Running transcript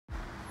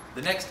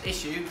The next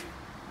issue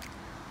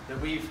that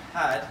we've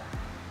had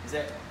is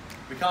that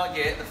we can't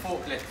get the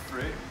forklift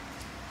through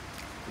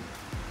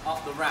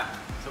up the ramp.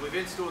 So we've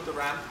installed the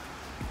ramp,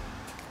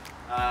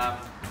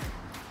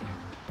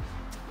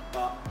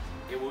 but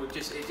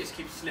it just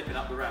keeps slipping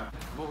up the ramp.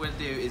 What we're going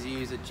to do is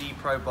use a G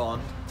Pro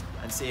Bond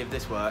and see if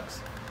this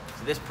works.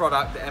 So this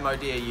product the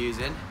MOD are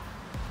using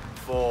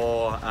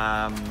for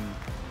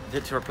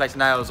to replace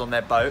nails on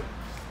their boat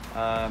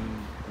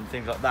and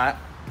things like that.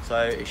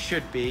 So it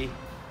should be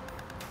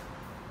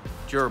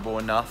durable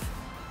enough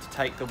to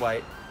take the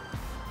weight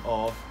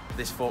of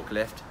this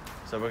forklift.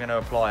 So we're going to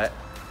apply it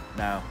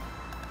now.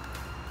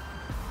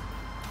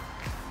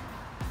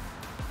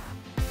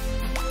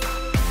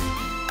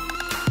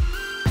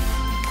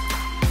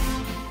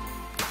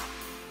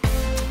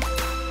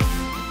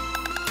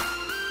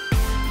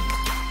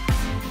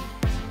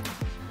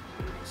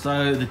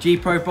 So the G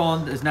Pro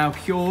Bond is now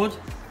cured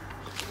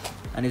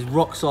and is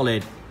rock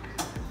solid.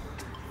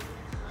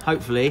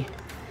 Hopefully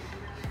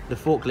the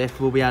forklift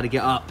will be able to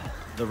get up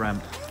the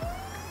ramp.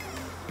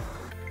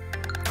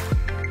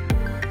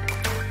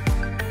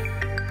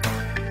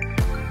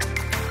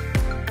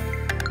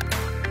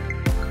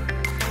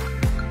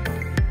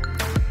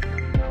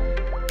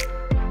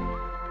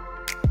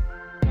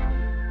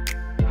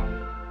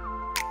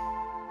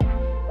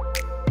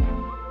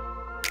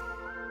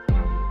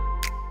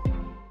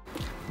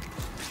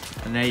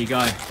 And there you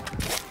go.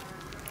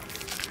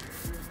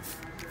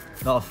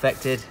 Not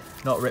affected,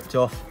 not ripped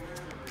off.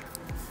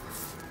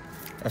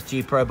 That's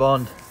G Pro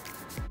Bond.